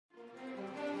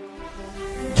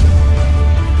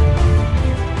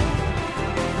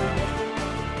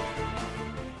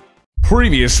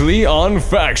Previously on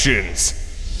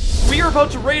Factions. We are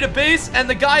about to raid a base, and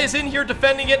the guy is in here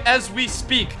defending it as we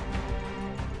speak.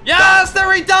 Yes,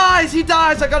 there he dies! He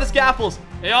dies! I got his gapples.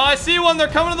 Yeah, I see one. They're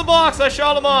coming to the box. I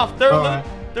shot them off.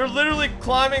 They're literally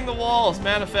climbing the walls.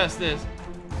 Manifest this.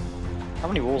 How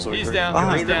many walls are we He's doing?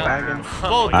 down. He's down.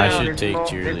 Both I down. should take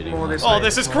cheerleading. Oh,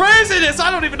 this is craziness!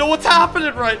 I don't even know what's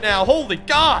happening right now. Holy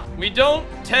God! We don't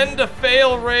tend to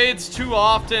fail raids too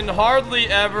often, hardly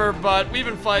ever, but we've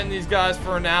been fighting these guys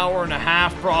for an hour and a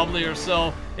half probably or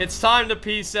so. It's time to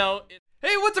peace out.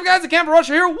 Hey, what's up guys, TheCampingRusher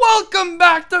here. Welcome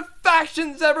back to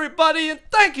Factions, everybody, and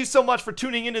thank you so much for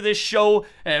tuning into this show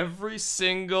every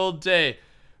single day.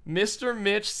 Mr.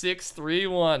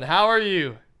 Mitch631, how are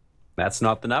you? That's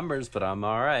not the numbers, but I'm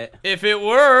alright. If it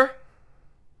were...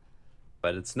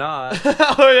 But it's not.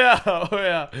 oh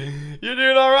yeah. You're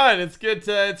doing all right. It's good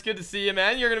to see you,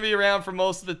 man. You're gonna be around for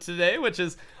most of it today, which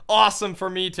is awesome for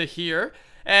me to hear.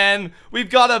 And we've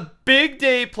got a big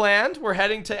day planned. We're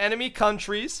heading to enemy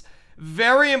countries.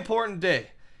 Very important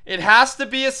day. It has to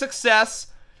be a success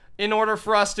in order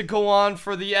for us to go on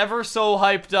for the ever so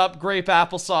hyped up grape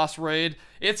applesauce raid.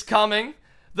 It's coming.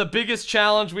 The biggest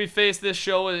challenge we face this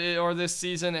show or this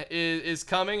season is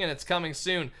coming, and it's coming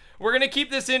soon. We're going to keep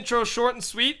this intro short and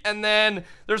sweet, and then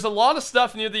there's a lot of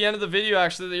stuff near the end of the video,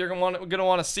 actually, that you're going to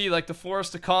want to see. Like the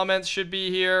forest of comments should be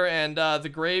here, and the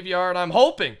graveyard, I'm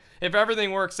hoping, if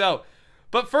everything works out.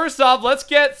 But first off, let's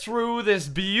get through this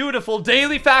beautiful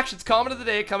daily Factions comment of the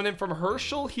day coming in from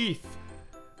Herschel Heath.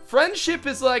 Friendship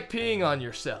is like peeing on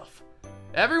yourself.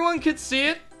 Everyone could see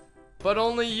it, but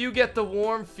only you get the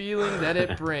warm feeling that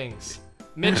it brings.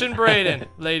 Mitch and Braden,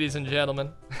 ladies and gentlemen.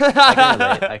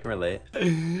 I can relate.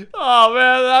 Oh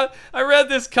man, I read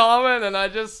this comment and I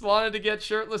just wanted to get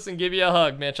shirtless and give you a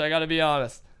hug, Mitch. I gotta be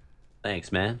honest.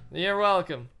 Thanks, man. You're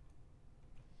welcome.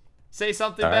 Say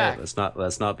something All back. right,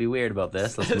 let's not be weird about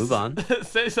this. Let's move on.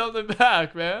 Say something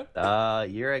back, man.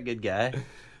 You're a good guy.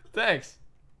 Thanks.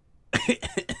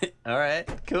 All right,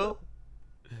 cool.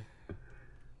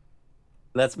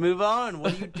 Let's move on.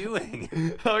 What are you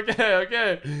doing?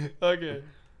 Okay.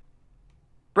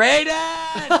 Braden!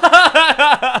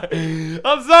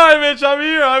 I'm sorry, Mitch.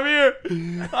 I'm here.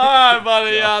 Alright,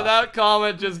 buddy. Yeah, that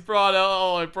comment just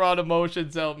brought it brought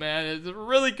emotions out, man. It's a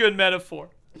really good metaphor.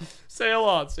 Say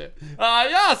hello, Sid.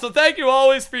 Yeah, so thank you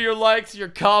always for your likes, your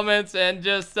comments, and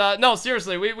just, no,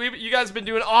 seriously, you guys have been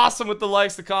doing awesome with the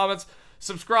likes, the comments,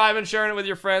 subscribing, sharing it with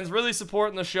your friends, really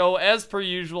supporting the show as per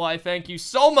usual. I thank you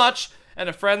so much. And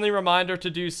a friendly reminder to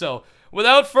do so.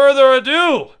 Without further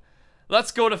ado,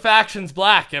 let's go to Factions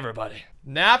Black, everybody.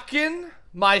 Napkin,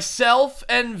 myself,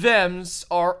 and Vems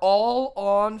are all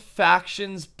on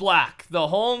Factions Black, the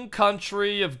home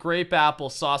country of grape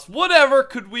applesauce. Whatever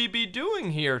could we be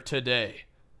doing here today,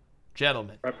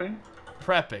 gentlemen?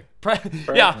 Prepping.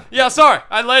 Yeah, sorry,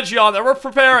 I led you on there. We're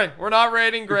preparing. We're not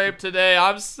raiding grape today.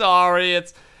 I'm sorry.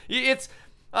 It's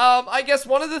I guess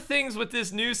one of the things with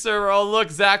this new server, oh look,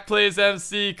 Zach Plays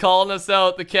MC calling us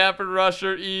out,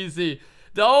 TheCampingRusher easy.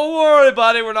 Don't worry,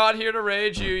 buddy, we're not here to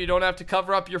raid you. You don't have to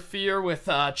cover up your fear with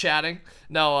chatting.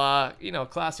 No, you know,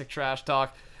 classic trash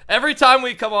talk. Every time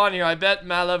we come on here, I bet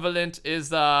Malevolent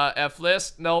is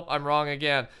F-list. Nope, I'm wrong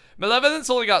again. Malevolent's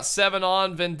only got 7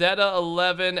 on, Vendetta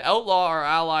 11, Outlaw or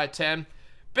Ally 10.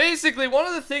 Basically, one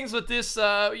of the things with this,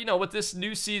 you know, with this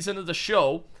new season of the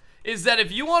show is that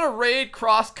if you want to raid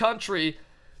cross-country,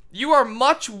 you are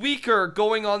much weaker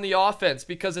going on the offense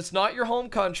because it's not your home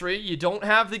country. You don't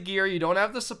have the gear, you don't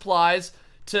have the supplies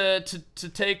to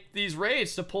take these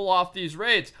raids, to pull off these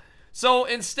raids. So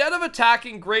instead of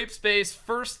attacking Grape Space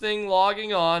first thing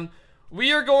logging on,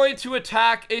 we are going to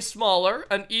attack a smaller,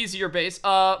 an easier base,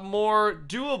 a more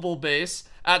doable base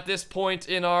at this point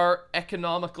in our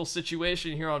economical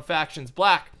situation here on Factions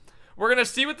Black. We're going to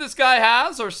see what this guy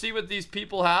has, or see what these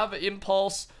people have.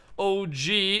 Impulse OG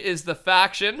is the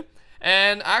faction.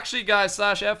 And actually, guys,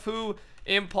 /FWho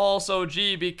Impulse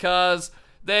OG, because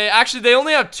they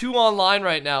only have 2 online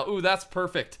right now. Ooh, that's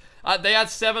perfect. They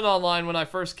had 7 online when I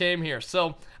first came here.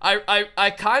 So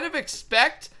I kind of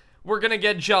expect we're going to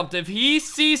get jumped. If he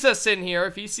sees us in here,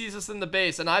 if he sees us in the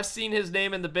base, and I've seen his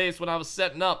name in the base when I was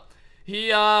setting up,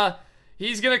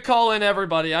 he's gonna call in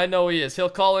everybody. I know he is. He'll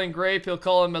call in Grape, he'll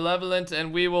call in Malevolent,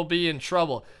 and we will be in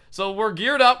trouble. So we're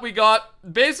geared up. We got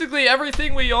basically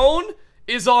everything we own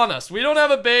is on us. We don't have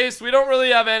a base. We don't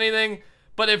really have anything.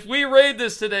 But if we raid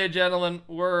this today, gentlemen,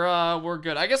 we're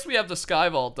good. I guess we have the Sky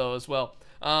Vault though as well.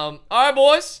 All right,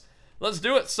 boys, let's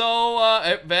do it. So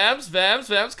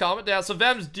Vems, calm it down. So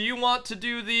Vems, do you want to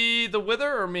do the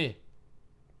Wither or me?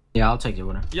 Yeah, I'll take the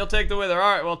Wither. You'll take the Wither.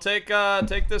 All right, well take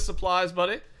the supplies,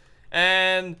 buddy.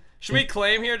 And Should we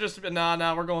claim here? Just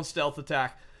nah, we're going stealth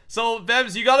attack. So,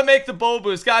 Vebs, you gotta make the bow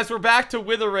boost. Guys, we're back to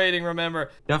wither rating, remember.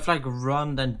 You have to like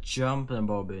run then jump and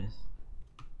bow boost.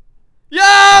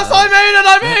 Yes!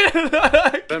 I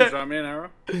made it! Vebs, drop me an arrow.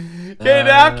 Okay,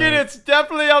 Napkin, it's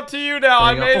definitely up to you now.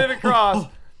 I made it across.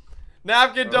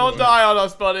 Napkin, don't die on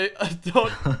us, buddy.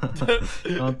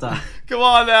 Don't die. Come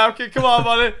on, Napkin. Come on,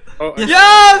 buddy. Oh,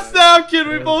 Yes, Napkin,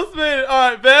 we both made it. All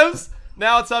right, Vebs,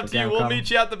 now it's up to you. I'm We'll coming. meet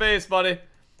you at the base, buddy.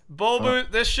 Bow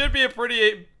boost. This should be a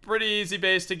pretty easy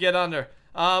base to get under.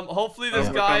 Hopefully this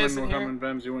guy isn't here.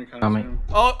 Vebs, you went kind of Coming. soon.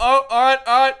 Oh, all right.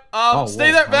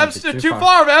 Stay whoa, there, wow, Vebs. too Too far.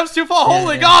 far, Vebs. Too far.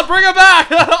 Holy yeah. God, bring him back.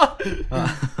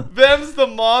 Vebs the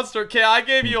monster. Okay, I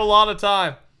gave you a lot of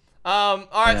time. All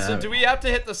right. So Yeah. do we have to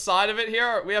hit the side of it here?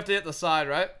 Or we have to hit the side,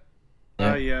 right?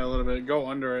 Yeah, a little bit. Go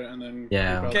under it and then.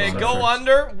 Yeah, creep out Okay, the go side.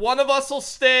 under. One of us will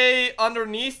stay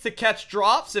underneath to catch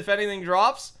drops if anything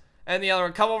drops, and the other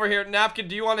one come over here. Napkin,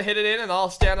 do you want to hit it in, and I'll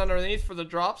stand underneath for the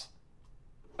drops?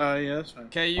 Yeah, that's fine.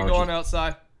 Okay, you Oh, go on geez.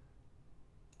 outside.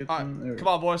 All right, There we come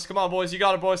on, boys. Come on, boys. You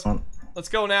got it, boys. On. Let's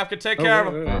go, Napkin. Take go. care Oh,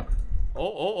 of him. wait, wait.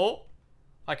 Oh.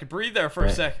 I could breathe there for a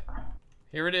Wait. sec.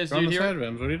 Here it is, Go on dude. the side, Here.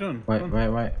 Vebs. What are you doing? Wait. Come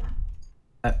on.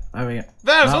 There we go.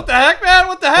 Vebs, No. what the heck, man?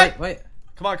 What the heck? Wait.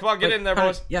 Come on. Get Wait, in there, come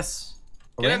boys. on. Yes.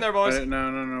 Get in there, boys. No,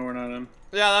 we're not in.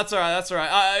 Yeah, that's alright. That's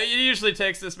alright. It usually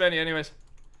takes this many, anyways.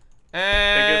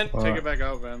 And Take it back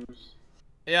out, Vebs.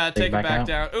 yeah, take it back back out.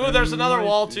 down. Ooh, there's another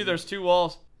wall too. There's 2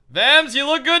 walls. Vams, you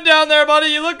look good down there, buddy.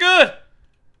 You look good.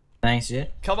 Thanks, dude.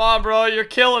 Come on, bro. You're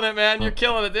killing it, man. You're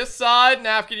killing it. This side,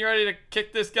 Napkin, you ready to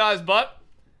kick this guy's butt?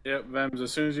 Yep, Vebs.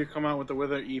 As soon as you come out with the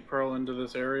wither, E-pearl into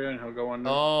this area, and he'll go under.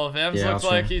 Oh, Vams Yeah, looks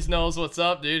I'll like try. he knows what's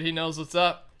up, dude. He knows what's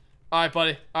up. All right,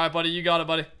 buddy. You got it,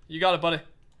 buddy.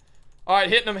 All right,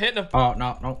 hitting him. Oh,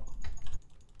 no.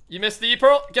 You missed the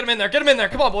E-Pearl? Get him in there.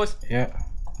 Come on, boys. Yeah.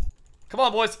 Come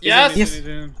on, boys. He's Yes.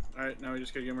 in. Alright, now we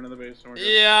just gotta get him into the base. And we're good.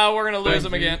 Yeah, we're gonna lose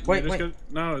him again. Wait.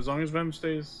 No, as long as Vem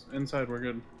stays inside, we're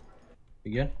good.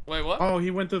 You good? Wait, what? Oh,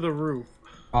 he went through the roof.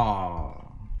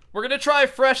 Oh. We're gonna try a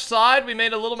fresh side. We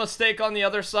made a little mistake on the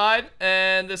other side,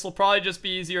 and this will probably just be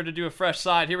easier to do a fresh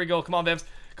side. Here we go. Come on, Vebs.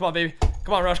 Come on, baby.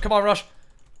 Come on, Rush.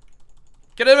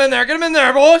 Get him in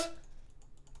there, boys.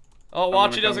 Oh,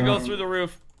 watch he doesn't go through the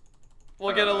roof.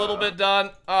 We'll get a little bit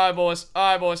done. All right, boys.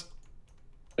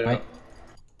 Yeah. Wait.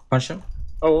 Punch him.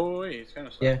 Oh, wait, he's kind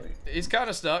of stuck. Yeah. Wait. He's kind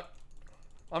of stuck.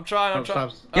 I'm trying.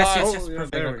 Stops. Yes, All right. yes. Oh, yeah,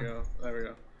 Perfect. there we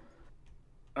go.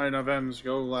 Alright, now Vems,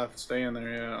 go left. Stay in there,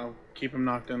 yeah. I'll keep him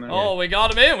knocked in there. Oh, we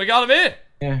got him in.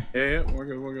 Yeah. Yeah, we're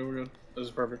good. This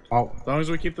is perfect. Oh. As long as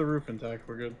we keep the roof intact,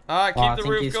 we're good. All right, Oh, I keep the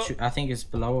think roof he's going. I think it's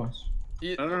below us.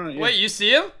 No, yeah. Wait, you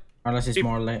see him? Unless it's Keep-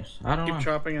 more or less. I don't Keep know.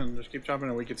 chopping in. Just keep chopping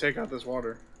in. We can take out this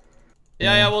water.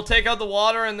 Yeah, we'll take out the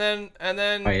water and then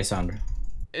Oh, he's under.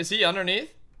 is he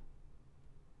underneath?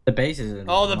 The base is in.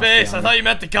 Oh, the must be base. I under. thought you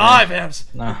meant the guy, Vams.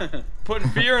 No. Putting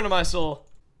fear into my soul.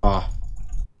 Oh.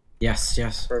 Yes.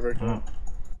 Perfect. Oh.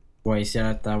 Wait, is it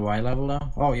at the Y level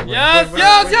now? Oh, you're Yes.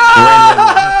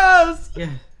 Yeah.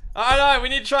 All right. We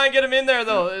need to try and get him in there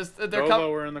though. They're Go coming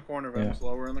lower in the corner, Vems. Yeah.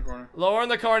 Lower in the corner. lower in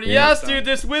the corner. Yeah. Yes, dude.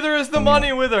 This wither is the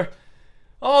money wither.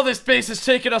 Oh, this base is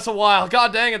taking us a while.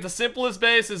 God dang it. The simplest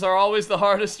bases are always the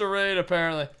hardest to raid,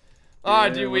 apparently. All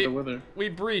right, dude. with the wither. We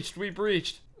breached.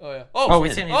 Oh yeah. Oh,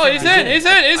 he's in. He's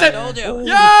in. I told you.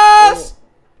 Yes!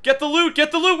 Get the loot.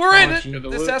 We're in it. gee. Get the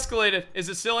This loot. escalated. Is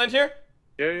it still in here?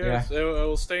 Yeah. It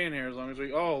will stay in here as long as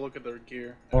we. Oh, look at their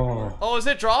gear. Oh. Oh, is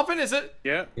it dropping? Is it?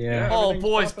 Yeah. Yeah. Oh,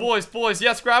 everything's popping. boys.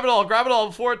 Yes, grab it all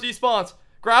before it despawns.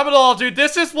 Grab it all, dude.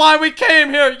 This is why we came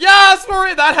here. Yes, we're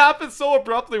in. That happened so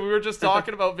abruptly. We were just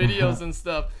talking about videos and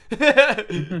stuff. We're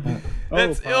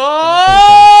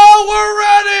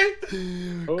ready.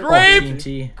 Oh, Grape.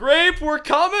 TNT. Grape, we're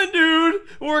coming, dude.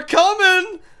 We're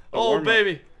coming. Oh, warm up.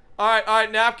 baby. All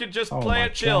right, Napkin, just Oh play my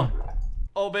it chill. God.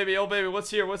 Oh, baby.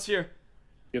 What's here?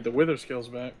 Get the wither skills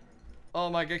back. Oh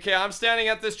my god. Okay, I'm standing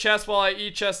at this chest while I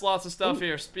eat chest lots of stuff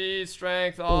here. Speed,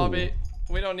 strength, obby.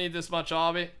 We don't need this much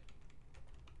obby.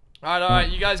 Alright.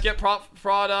 You guys get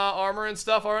prod armor and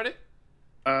stuff already?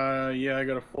 Yeah, I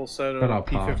got a full set Got all of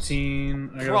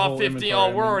P15. I got a Prop whole 50. inventory Oh,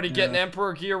 in we're there. already getting Yeah.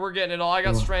 Emperor gear. We're getting it all. I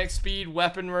got strength, speed,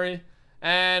 weaponry.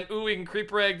 And, ooh, we can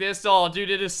creeper egg this. Oh, dude,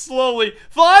 it is slowly.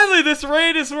 Finally, this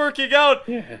raid is working out.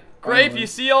 Yeah. Grape, finally. you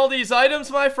see all these items,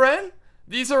 my friend?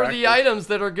 These are the Practice. items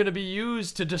that are going to be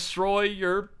used to destroy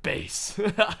your base.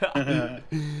 Alright,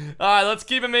 let's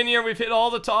keep them in here. We've hit all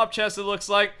the top chests, it looks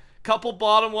like. Couple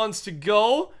bottom ones to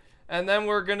go. And then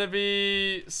we're going to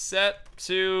be set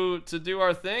to do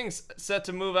our things. Set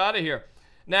to move out of here.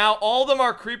 Now, all of them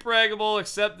are creeper eggable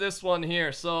except this one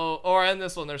here. And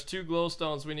this one. There's 2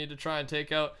 glowstones we need to try and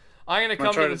take out. I'm going to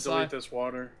I'm come gonna to try the to delete side. this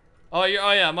water. Oh,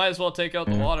 yeah, might as well take out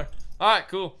the water. Alright,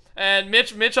 cool. And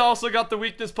Mitch also got the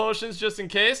weakness potions just in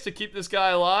case to keep this guy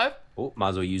alive. Oh, might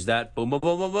as well use that. Boom, boom,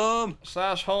 boom, boom, boom.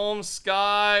 Slash home,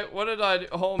 sky. What did I do?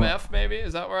 Home F, maybe?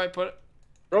 Is that where I put it?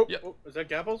 Oh, Yep. oh, is that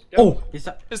Gapples? Oh, is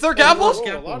that? Is there gapples?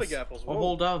 Whoa, a lot of Gapples. Oh,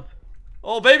 hold up.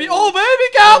 Oh, baby. Oh,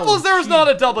 baby, gapples. Oh, There was not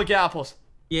a double gapples.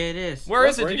 Yeah, it is. Where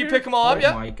is it? right Did you here? pick them all up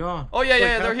yet? Oh my god. Oh,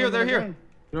 yeah, they're here, they're here.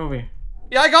 Get over here.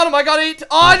 Yeah, I got them. I got 8.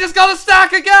 Oh, I just got a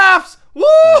stack of gaps.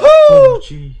 Oh, Woohoo!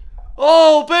 gee.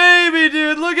 Oh, baby,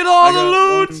 dude. Look at all I the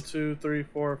got loot. 1, 2, 3,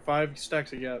 4, 5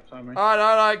 stacks of gaps on me. All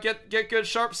right. Get good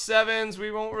sharp 7s.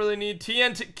 We won't really need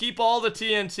TNT. Keep all the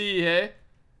TNT, hey?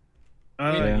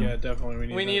 Yeah,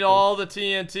 definitely. We need all the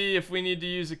TNT if we need to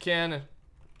use a cannon.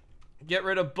 Get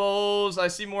rid of bows. I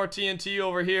see more TNT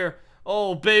over here.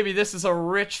 Oh, baby, this is a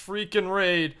rich freaking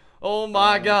raid. Oh,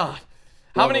 my God.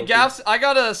 How many gaps? I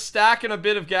got a stack and a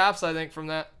bit of gaps, I think, from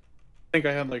that. I think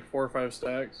I had like 4 or 5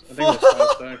 stacks. I think it was 5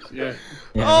 stacks. Yeah.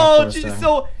 Oh, geez.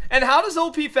 So, and how does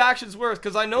OP factions work?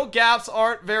 Because I know gaps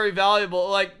aren't very valuable.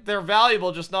 Like, they're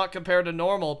valuable, just not compared to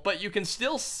normal. But you can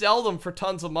still sell them for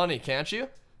tons of money, can't you?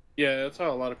 Yeah, that's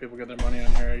how a lot of people get their money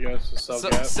on here, I guess, is sell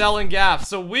gaps. Selling gaps.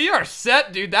 So we are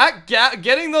set, dude. That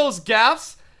getting those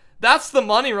gaps, that's the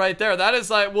money right there. That is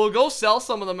like, we'll go sell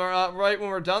some of them right when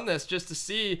we're done this, just to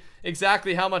see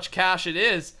exactly how much cash it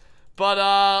is. But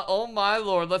oh my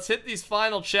lord, let's hit these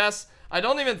final chests. I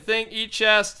don't even think each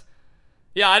chest.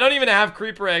 Yeah, I don't even have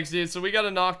creeper eggs, dude. So we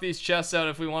gotta knock these chests out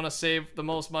if we want to save the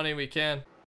most money we can.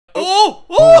 Oh,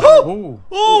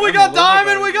 we got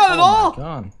diamond. We got it all.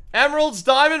 God. Emeralds,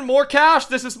 diamond, more cash.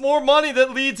 This is more money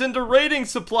that leads into raiding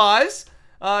supplies.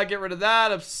 Get rid of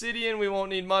that. Obsidian, we won't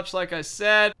need much, like I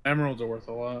said. Emeralds are worth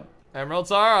a lot.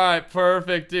 Emeralds are alright.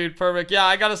 Perfect, dude. Perfect. Yeah,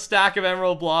 I got a stack of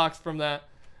emerald blocks from that.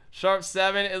 Sharp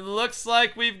 7. It looks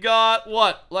like we've got,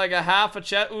 what? Like a half a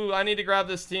chest. Ooh, I need to grab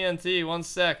this TNT. 1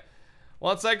 sec.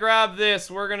 Once I grab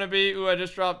this, we're gonna be... Ooh, I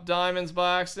just dropped diamonds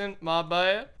by accident. My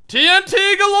bad.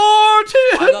 TNT galore!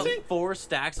 TNT! I got 4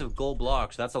 stacks of gold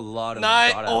blocks. That's a lot of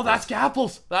Nice. god Oh, that's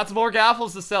gapples. That's more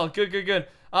gapples to sell. Good.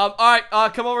 Alright,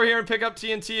 come over here and pick up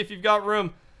TNT if you've got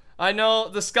room. I know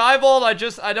the Sky Vault,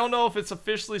 I don't know if it's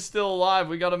officially still alive.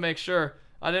 We gotta make sure.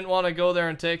 I didn't want to go there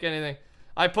and take anything.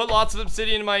 I put lots of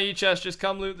obsidian in my e-chest. Just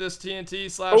come loot this TNT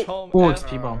slash home. Oh, it's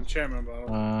people. Enchantment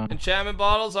bottle. Enchantment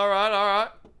bottles.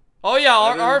 Alright. Oh yeah,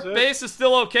 our base is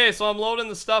still okay, so I'm loading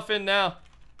the stuff in now.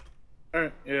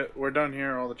 Alright, yeah, we're done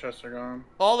here. All the chests are gone.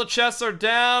 All the chests are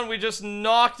down. We just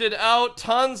knocked it out.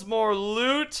 Tons more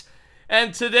loot.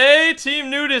 And today, Team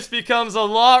Nudist becomes a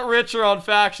lot richer on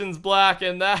Factions Black,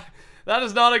 and that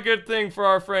is not a good thing for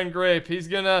our friend Grape. He's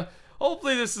gonna...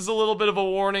 Hopefully this is a little bit of a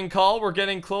warning call. We're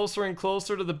getting closer and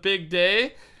closer to the big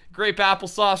day. Grape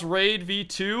Applesauce Raid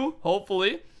V2,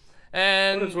 hopefully.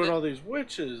 And... What is with all these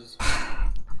witches?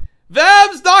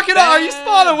 Vebs, knock it out! Are you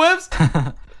spawning, Webs?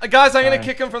 Guys, I'm gonna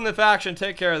kick him from the faction.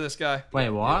 Take care of this guy.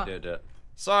 Wait, what?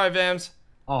 Sorry, Vams.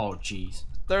 Oh, jeez.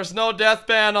 There's no death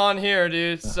ban on here,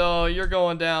 dude. So you're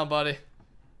going down, buddy.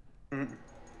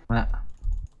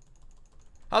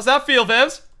 How's that feel,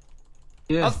 Vams?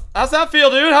 Yeah. How's that feel,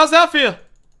 dude? How's that feel?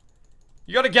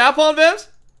 You got a gap on, Vams?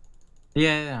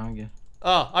 Yeah, I'm good.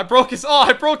 Oh, I broke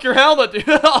your helmet, dude.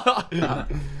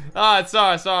 Alright,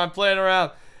 sorry, I'm playing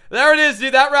around. There it is,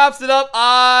 dude. That wraps it up.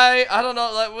 I don't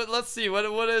know. Let's see.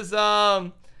 What is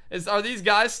are these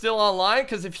guys still online?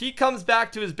 Because if he comes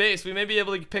back to his base, we may be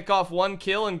able to pick off 1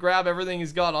 kill and grab everything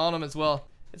he's got on him as well.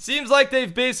 It seems like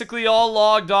they've basically all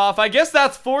logged off. I guess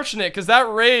that's fortunate because that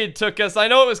raid took us, I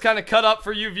know it was kind of cut up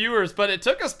for you viewers, but it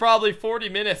took us probably 40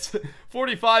 minutes,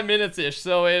 45 minutes-ish.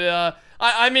 So it,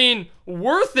 I mean,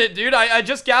 worth it, dude. I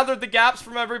just gathered the gaps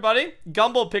from everybody.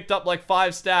 Gumbo picked up like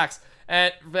 5 stacks.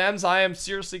 And Vams, I am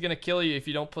seriously going to kill you if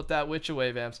you don't put that witch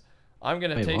away, Vams. I'm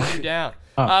going to take you down.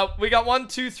 We got 1,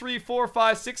 2, 3, 4,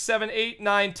 5, 6, 7, 8,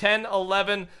 9, 10,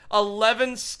 11.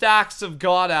 11 stacks of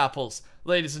god apples,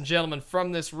 ladies and gentlemen,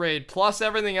 from this raid. Plus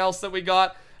everything else that we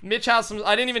got. Mitch has some...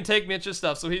 I didn't even take Mitch's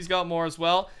stuff, so he's got more as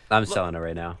well. I'm selling it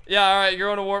right now. Yeah, alright, you're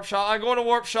going to Warp Shop. I'm going to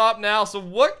Warp Shop now. So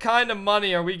what kind of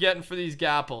money are we getting for these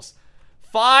gapples?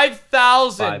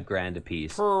 5,000. 5 grand a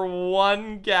piece. Per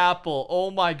 1 gapple.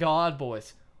 Oh my god,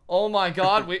 boys. Oh my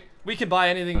god. we can buy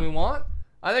anything we want.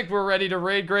 I think we're ready to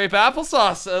raid Grape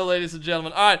Applesauce, ladies and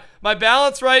gentlemen. Alright, my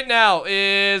balance right now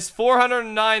is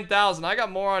 409,000. I got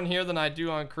more on here than I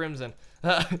do on Crimson.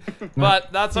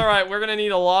 But that's alright. We're gonna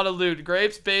need a lot of loot.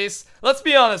 Grape's base. Let's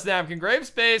be honest, Napkin.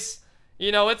 Grape's base,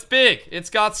 you know, it's big. It's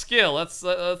got skill. Let's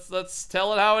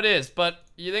tell it how it is. But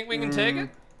you think we can take it?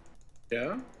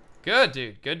 Yeah. Good,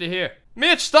 dude. Good to hear.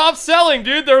 Mitch, stop selling,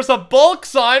 dude. There's a bulk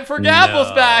sign for Gapples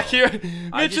No. back here.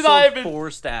 I Mitch just and I have sold been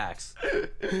 4 stacks.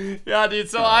 Yeah, dude.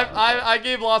 So I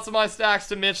gave lots of my stacks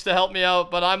to Mitch to help me out,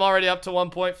 but I'm already up to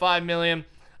 1.5 million.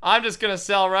 I'm just gonna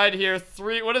sell right here.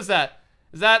 What is that?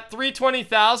 Is that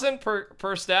 320,000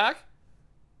 per stack?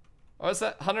 Or is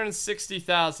that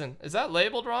 160,000? Is that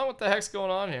labeled wrong? What the heck's going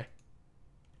on here?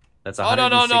 That's Oh no,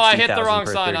 I hit the wrong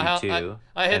per sign. 32,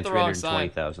 I hit and the wrong sign.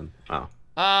 320,000. Oh.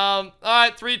 All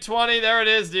right, 320. There it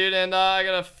is, dude. And I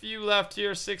got a few left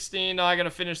here. 16. No, I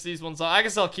gotta finish these ones. I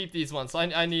guess I'll keep these ones.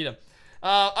 I need them.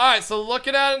 All right, so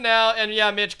looking at it now, and yeah,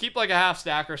 Mitch, keep like a half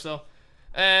stack or so.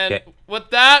 And okay.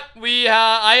 With that,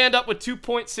 I end up with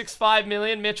 2.65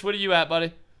 million. Mitch, what are you at,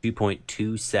 buddy?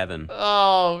 2.27.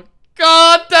 Oh,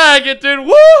 god dang it, dude.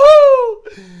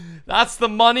 Woohoo! That's the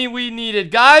money we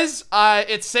needed. Guys,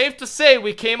 it's safe to say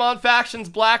we came on Factions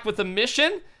Black with a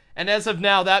mission, and as of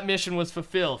now, that mission was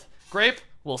fulfilled. Grape,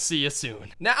 we'll see you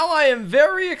soon. Now I am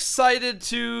very excited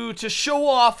to show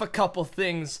off a couple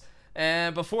things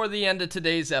before the end of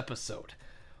today's episode.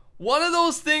 One of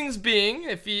those things being,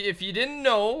 if you didn't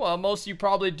know, most of you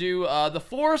probably do, the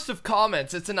Forest of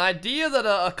Comments. It's an idea that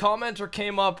a commenter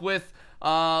came up with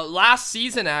last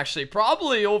season, actually,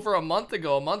 probably over a month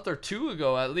or 2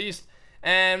 ago at least.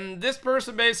 And this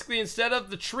person basically, instead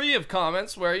of the tree of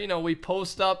comments where, you know, we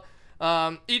post up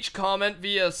each comment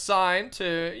via sign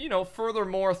to, you know,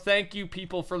 furthermore thank you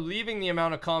people for leaving the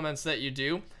amount of comments that you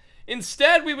do,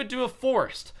 instead we would do a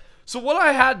forest. So what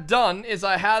I had done is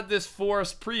I had this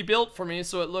forest pre-built for me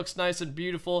so it looks nice and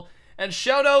beautiful. And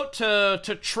shout out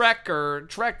to Trek, or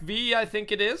Trek V, I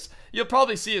think it is. You'll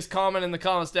probably see his comment in the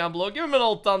comments down below. Give him an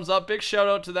old thumbs up. Big shout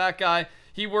out to that guy.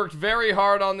 He worked very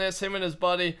hard on this, him and his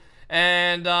buddy.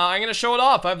 And I'm going to show it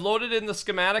off. I've loaded in the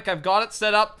schematic. I've got it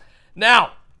set up.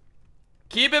 Now,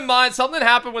 keep in mind, something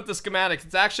happened with the schematic.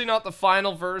 It's actually not the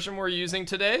final version we're using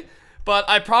today. But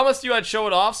I promised you I'd show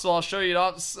it off, so I'll show you it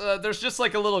off. There's just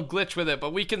like a little glitch with it,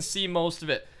 but we can see most of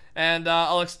it. And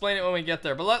I'll explain it when we get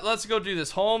there. But let's go do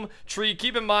this. Home tree.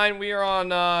 Keep in mind, we are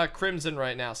on Crimson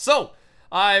right now. So,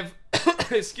 I've,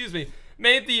 excuse me,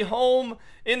 made the home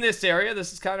in this area.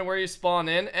 This is kind of where you spawn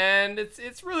in, and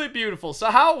it's really beautiful. So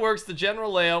how it works, the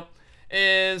general layout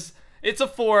is, it's a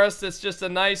forest. It's just a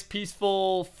nice,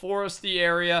 peaceful, foresty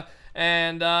area,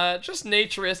 and just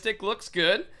naturistic. Looks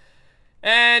good.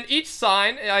 And each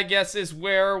sign, I guess, is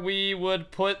where we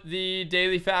would put the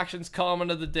daily factions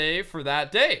comment of the day for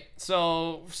that day.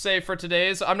 So, say for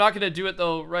today's, I'm not going to do it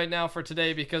though right now for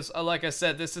today because, like I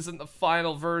said, this isn't the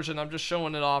final version. I'm just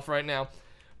showing it off right now.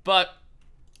 But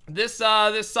this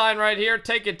sign right here,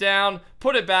 take it down,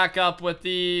 put it back up with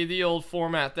the old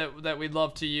format that we'd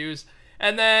love to use.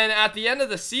 And then at the end of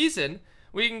the season,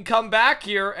 we can come back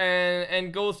here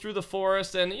and go through the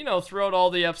forest, and, you know, throughout all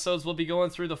the episodes, we'll be going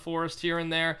through the forest here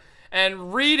and there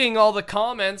and reading all the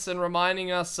comments and reminding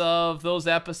us of those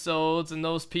episodes and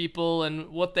those people and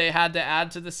what they had to add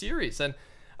to the series. And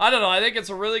I don't know, I think it's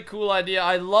a really cool idea.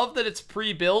 I love that it's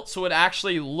pre-built so it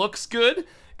actually looks good,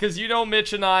 because, you know,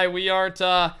 Mitch and I, we aren't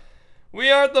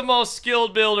the most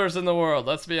skilled builders in the world,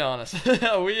 let's be honest.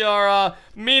 We are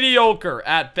mediocre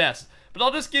at best. But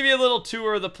I'll just give you a little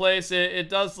tour of the place. It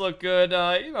does look good.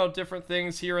 You know, different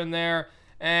things here and there.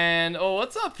 And, oh,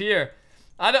 what's up here?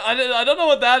 I don't know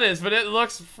what that is, but it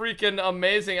looks freaking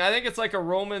amazing. I think it's like a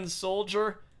Roman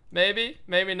soldier, maybe.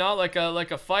 Maybe not, like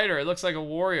a fighter. It looks like a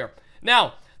warrior.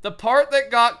 Now, the part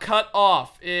that got cut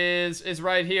off is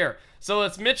right here. So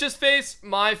it's Mitch's face,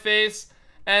 my face,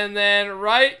 and then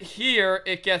right here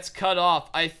it gets cut off.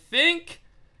 I think...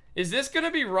 Is this going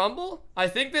to be Rumble? I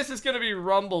think this is going to be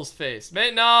Rumble's face.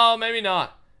 No, maybe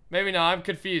not. Maybe not. I'm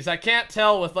confused. I can't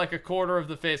tell with like a quarter of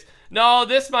the face. No,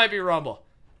 this might be Rumble.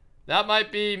 That might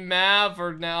be Mav,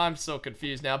 or now I'm so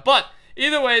confused now. But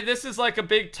either way, this is like a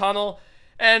big tunnel.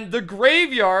 And the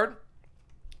graveyard,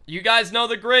 you guys know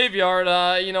the graveyard.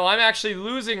 You know, I'm actually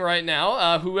losing right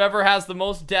now. Whoever has the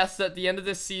most deaths at the end of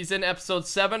this season, episode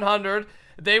 700...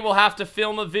 they will have to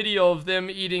film a video of them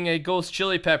eating a ghost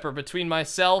chili pepper between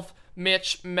myself,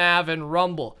 Mitch, Mav, and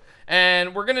Rumble.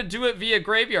 And we're going to do it via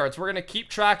graveyards. We're going to keep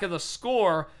track of the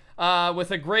score with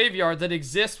a graveyard that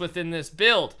exists within this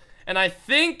build. And I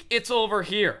think it's over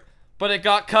here, but it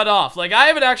got cut off. Like, I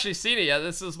haven't actually seen it yet.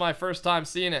 This is my first time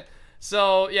seeing it.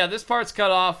 So, yeah, this part's cut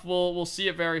off. We'll see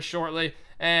it very shortly.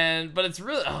 But it's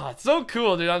really, it's so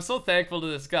cool, dude. I'm so thankful to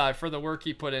this guy for the work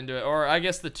he put into it. Or I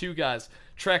guess the two guys,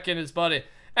 Trek and his buddy.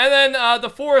 And then the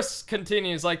forest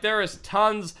continues. Like, there is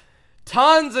tons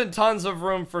and tons of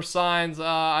room for signs.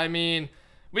 I mean,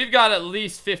 we've got at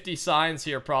least 50 signs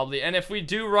here probably. And if we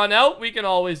do run out, we can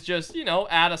always just, you know,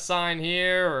 add a sign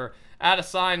here or add a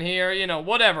sign here, you know,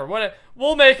 whatever.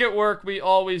 We'll make it work. We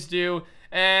always do.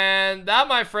 And that,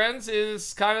 my friends,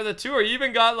 is kind of the tour. You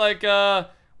even got like,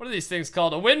 what are these things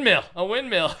called? A windmill. A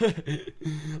windmill.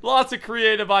 Lots of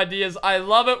creative ideas. I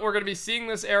love it. We're going to be seeing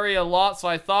this area a lot, so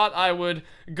I thought I would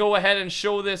go ahead and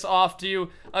show this off to you.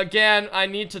 Again, I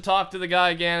need to talk to the guy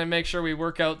again and make sure we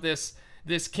work out this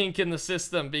kink in the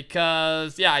system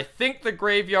because, yeah, I think the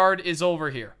graveyard is over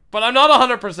here, but I'm not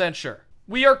 100% sure.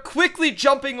 We are quickly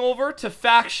jumping over to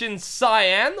faction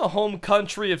Cyan, the home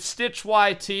country of Stitch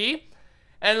YT.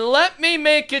 And let me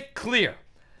make it clear.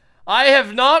 I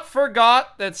have not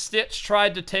forgot that Stitch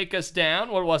tried to take us down.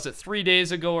 What was it? 3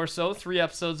 days ago or so? 3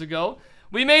 episodes ago.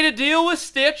 We made a deal with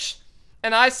Stitch.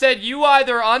 And I said, you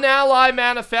either unally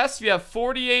manifest, you have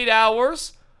 48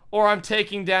 hours, or I'm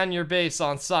taking down your base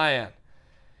on Cyan.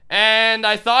 And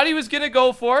I thought he was going to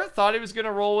go for it. Thought he was going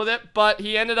to roll with it. But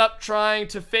he ended up trying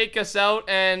to fake us out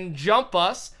and jump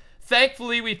us.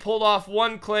 Thankfully, we pulled off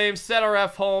one claim, set our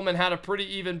F home, and had a pretty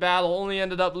even battle. Only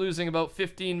ended up losing about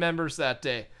 15 members that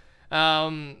day.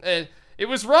 It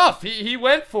was rough. He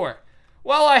went for it.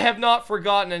 Well, I have not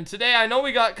forgotten. And today, I know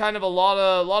we got kind of a lot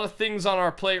of things on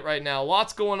our plate right now.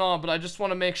 Lots going on, but I just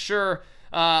want to make sure.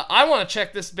 I want to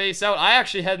check this base out. I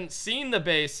actually hadn't seen the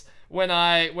base when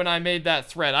I made that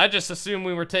thread. I just assumed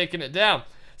we were taking it down.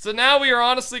 So now we are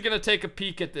honestly going to take a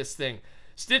peek at this thing.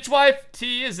 Stitch YT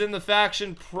is in the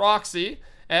faction proxy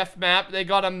F-map. They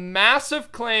got a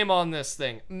massive claim on this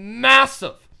thing.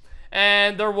 Massive.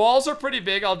 And their walls are pretty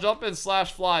big. I'll jump in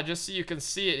 /fly just so you can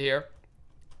see it here.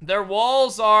 Their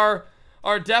walls are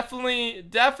definitely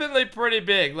pretty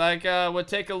big. Like, would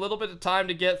take a little bit of time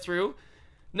to get through.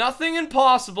 Nothing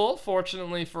impossible,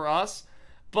 fortunately for us.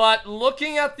 But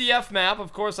looking at the F-map,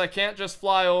 of course, I can't just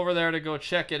fly over there to go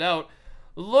check it out.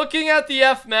 Looking at the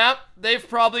F-map, they've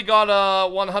probably got a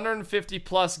 150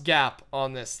 plus gap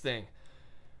on this thing.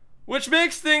 Which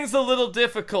makes things a little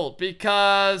difficult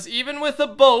because even with a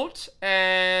boat,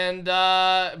 and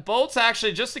boats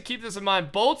actually, just to keep this in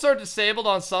mind, boats are disabled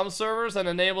on some servers and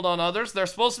enabled on others. They're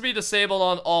supposed to be disabled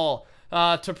on all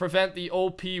to prevent the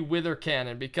OP Wither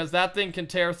Cannon because that thing can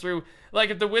tear through. Like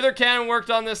if the Wither Cannon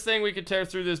worked on this thing, we could tear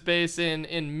through this base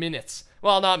in minutes.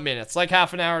 Well, not minutes, like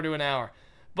half an hour to an hour.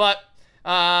 But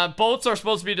boats are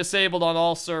supposed to be disabled on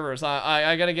all servers.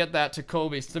 I gotta get that to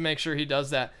Kobe to make sure he does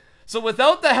that. So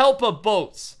without the help of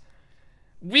boats,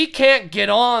 we can't get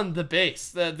on the base.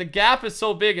 The gap is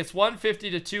so big, it's 150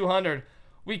 to 200.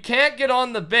 We can't get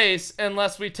on the base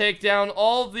unless we take down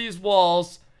all of these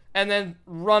walls and then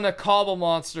run a cobble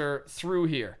monster through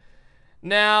here.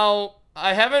 Now,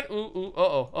 I haven't,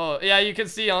 yeah, you can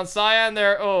see on Cyan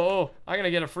there, I'm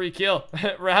gonna get a free kill.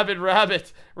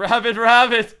 Rabbit.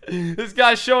 This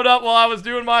guy showed up while I was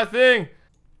doing my thing.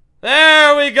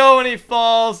 There we go, and he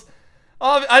falls.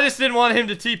 Oh, I just didn't want him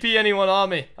to TP anyone on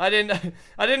me. I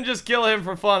didn't just kill him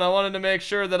for fun. I wanted to make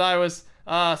sure that I was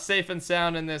safe and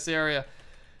sound in this area.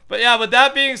 But yeah, with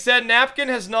that being said, Napkin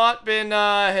has not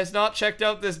checked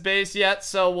out this base yet,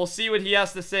 so we'll see what he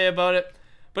has to say about it.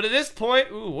 But at this point,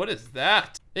 ooh, what is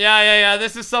that? Yeah,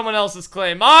 this is someone else's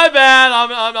claim. My bad,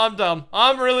 I'm dumb.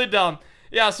 I'm really dumb.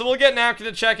 Yeah, so we'll get Napkin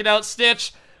to check it out.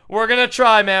 Stitch, we're gonna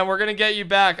try, man. We're gonna get you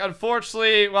back.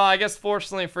 Unfortunately, well, I guess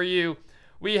fortunately for you,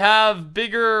 we have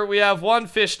one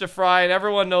fish to fry, and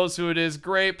everyone knows who it is,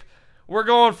 Grape. We're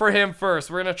going for him first.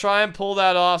 We're gonna try and pull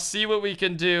that off, see what we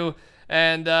can do.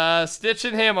 And Stitch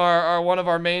and him are one of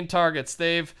our main targets.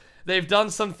 They've done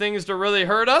some things to really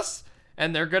hurt us,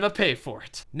 and they're gonna pay for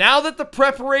it. Now that the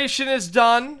preparation is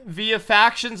done via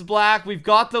Factions Black, we've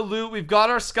got the loot, we've got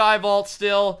our Sky Vault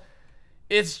still.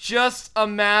 It's just a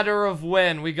matter of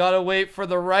when. We gotta wait for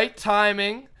the right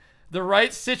timing, the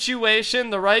right situation,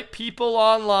 the right people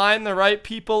online, the right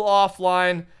people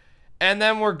offline, and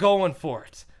then we're going for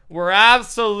it. We're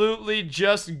absolutely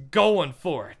just going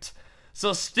for it.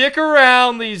 So stick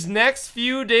around, these next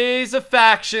few days of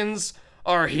factions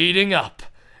are heating up.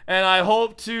 And I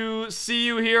hope to see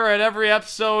you here at every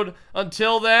episode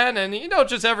until then. And, you know,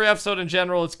 just every episode in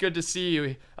general, it's good to see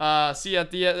you at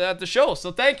the show.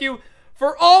 So thank you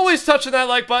for always touching that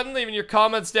like button, leaving your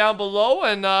comments down below.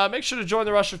 And make sure to join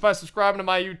the Rushers by subscribing to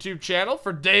my YouTube channel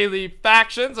for daily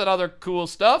factions and other cool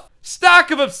stuff. Stack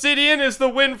of Obsidian is the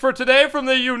win for today from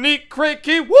the unique crate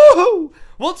key. Woohoo!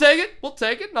 We'll take it. We'll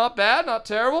take it. Not bad. Not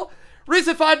terrible.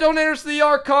 Recent 5 donators to the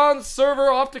TheArchon Server,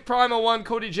 Optic Primal 1,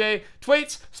 Cody J,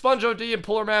 Twaits, Sponge OD, and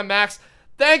Pullerman Max.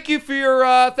 Thank you for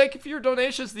your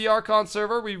donations to the TheArchon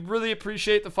Server. We really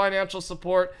appreciate the financial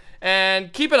support.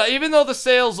 And keep it up. Even though the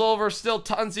sale's over, still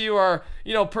tons of you are,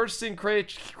 you know, purchasing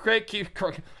crate key.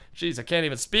 Jeez, I can't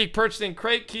even speak. Purchasing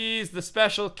crate keys, the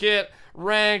special kit,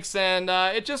 ranks, and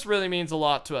it just really means a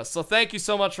lot to us. So thank you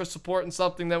so much for supporting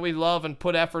something that we love and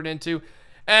put effort into.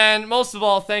 And most of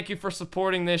all, thank you for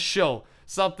supporting this show.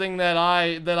 Something that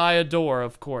I adore,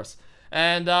 of course.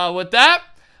 And with that,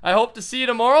 I hope to see you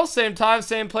tomorrow. Same time,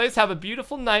 same place. Have a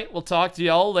beautiful night. We'll talk to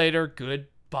y'all later.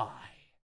 Goodbye.